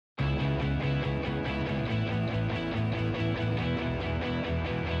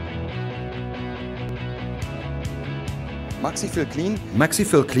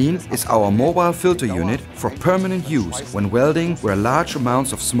MaxiFil Clean is our mobile filter unit for permanent use when welding where large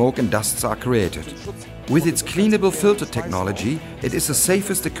amounts of smoke and dusts are created. With its cleanable filter technology, it is the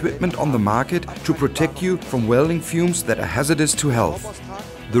safest equipment on the market to protect you from welding fumes that are hazardous to health.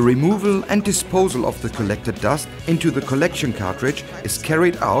 The removal and disposal of the collected dust into the collection cartridge is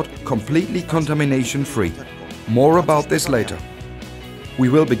carried out completely contamination-free. More about this later. We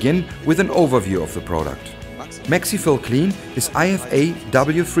will begin with an overview of the product. MaxiFil Clean is IFA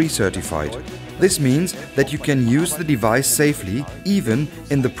W3 certified. This means that you can use the device safely even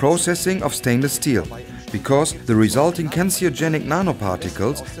in the processing of stainless steel, because the resulting cancerogenic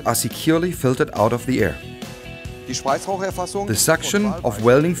nanoparticles are securely filtered out of the air. The suction of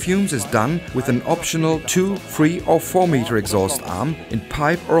welding fumes is done with an optional 2, 3 or 4 meter exhaust arm in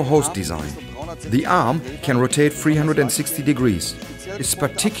pipe or hose design. The arm can rotate 360 degrees. Is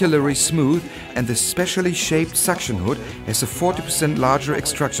particularly smooth, and the specially shaped suction hood has a 40% larger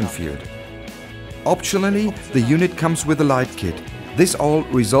extraction field. Optionally, the unit comes with a light kit. This all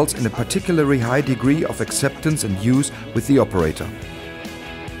results in a particularly high degree of acceptance and use with the operator.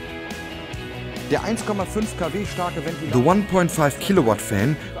 The 1.5 kilowatt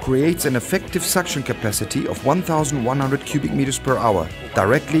fan creates an effective suction capacity of 1,100 cubic meters per hour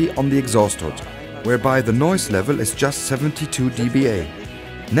directly on the exhaust hood, whereby the noise level is just 72 dBA.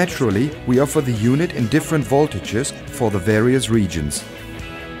 Naturally, we offer the unit in different voltages for the various regions.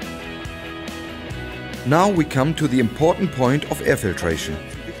 Now we come to the important point of air filtration.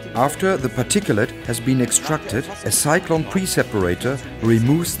 After the particulate has been extracted, a cyclone pre-separator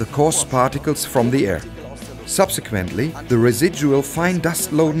removes the coarse particles from the air. Subsequently, the residual fine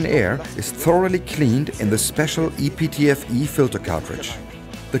dust-laden air is thoroughly cleaned in the special EPTFE filter cartridge.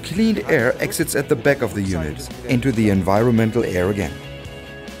 The cleaned air exits at the back of the unit into the environmental air again.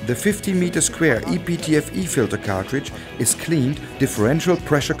 The 50 meter square EPTFE filter cartridge is cleaned differential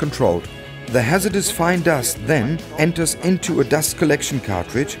pressure controlled. The hazardous fine dust then enters into a dust collection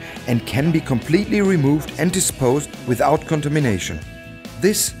cartridge and can be completely removed and disposed without contamination.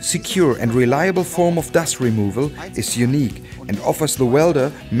 This secure and reliable form of dust removal is unique and offers the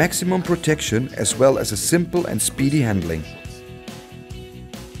welder maximum protection as well as a simple and speedy handling.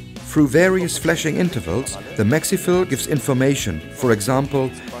 Through various flashing intervals, the MaxiFil gives information, for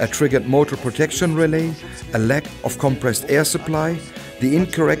example, a triggered motor protection relay, a lack of compressed air supply, the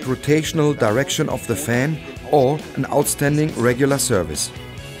incorrect rotational direction of the fan, or an outstanding regular service.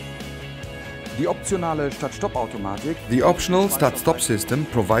 The optional start-stop system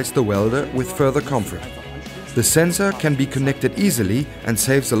provides the welder with further comfort. The sensor can be connected easily and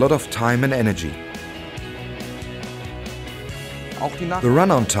saves a lot of time and energy. The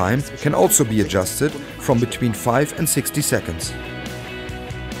run-on time can also be adjusted from between 5 and 60 seconds.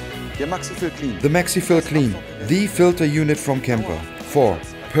 The MaxiFil Clean, the filter unit from Kemper, for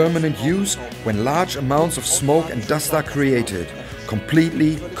permanent use when large amounts of smoke and dust are created,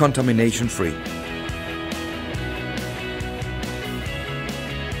 completely contamination-free.